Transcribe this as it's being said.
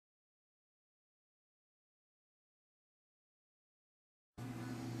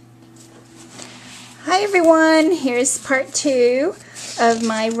Hi everyone, here's part 2 of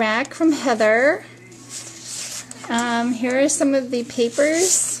my rack from Heather. Here are some of the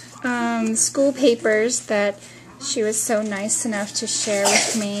papers, school papers that she was so nice enough to share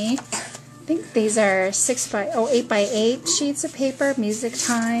with me. I think these are 8 by 8 sheets of paper, music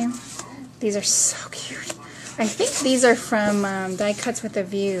time. These are so cute. I think these are from Die Cuts with a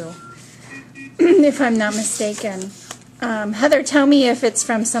View, if I'm not mistaken. Heather, tell me if it's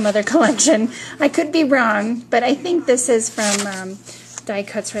from some other collection. I could be wrong, but I think this is from Die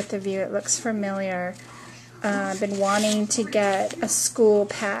Cuts with a View. It looks familiar. I've been wanting to get a school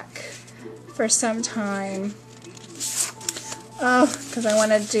pack for some time. Oh, because I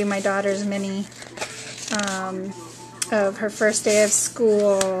want to do my daughter's mini of her first day of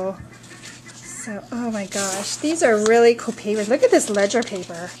school. So, oh my gosh, these are really cool papers. Look at this ledger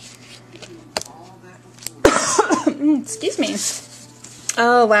paper. Excuse me.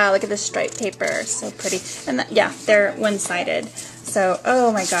 Oh wow, look at this striped paper. So pretty. And yeah, they're one-sided. So,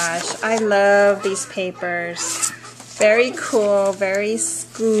 oh my gosh, I love these papers. Very cool, very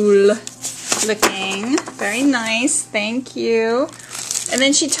school looking. Very nice, thank you. And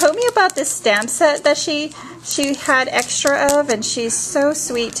then she told me about this stamp set that she had extra of, and she's so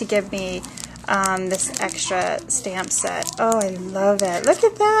sweet to give me this extra stamp set. Oh, I love it. Look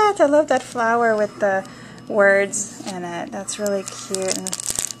at that. I love that flower with the words in it. That's really cute. And it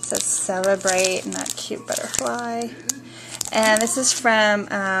says celebrate and that cute butterfly. And this is from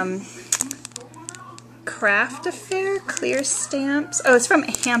Craft Affair, clear stamps. Oh, it's from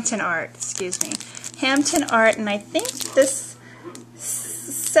Hampton Art, excuse me. Hampton Art, and I think this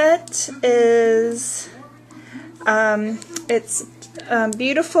set is it's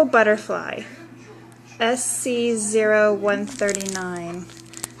Beautiful Butterfly, SC0139.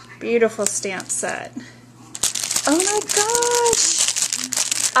 Beautiful stamp set. Oh my gosh!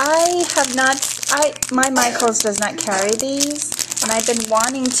 My Michaels does not carry these, and I've been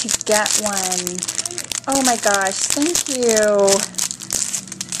wanting to get one. Oh my gosh, thank you.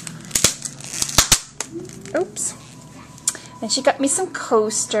 Oops. And she got me some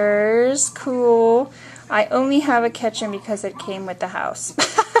coasters. Cool. I only have a kitchen because it came with the house.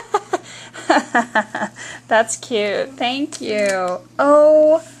 That's cute. Thank you.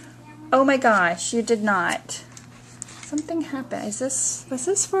 Oh my gosh, you did not. Something happened. Was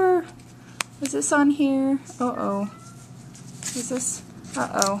this on here? Uh-oh. Is this?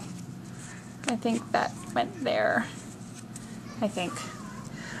 Uh-oh. I think that went there. I think.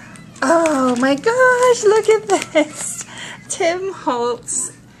 Oh my gosh, look at this. Tim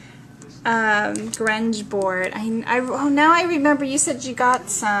Holtz grunge board. Oh, now I remember you said you got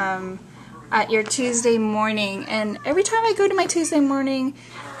some at your Tuesday morning, and every time I go to my Tuesday morning,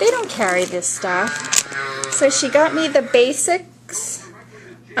 they don't carry this stuff. So she got me the basics.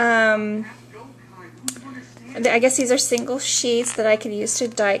 I guess these are single sheets that I could use to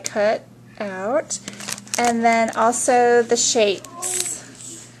die cut out. And then also the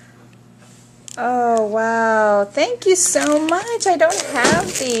shapes. Oh, wow. Thank you so much. I don't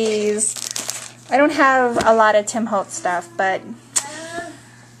have these. I don't have a lot of Tim Holtz stuff, but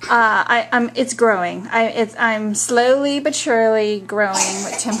it's growing. I'm slowly but surely growing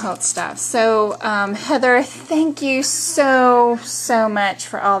with Tim Holtz stuff. So, Heather, thank you so much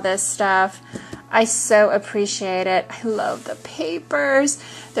for all this stuff. I so appreciate it. I love the papers.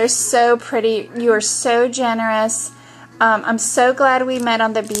 They're so pretty. You are so generous. I'm so glad we met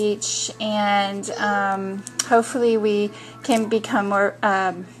on the beach, and hopefully we can become more,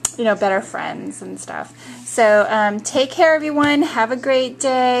 better friends and stuff. So take care, everyone. Have a great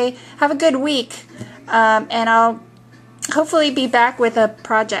day. Have a good week. And I'll hopefully be back with a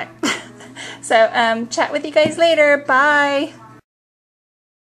project. So chat with you guys later. Bye.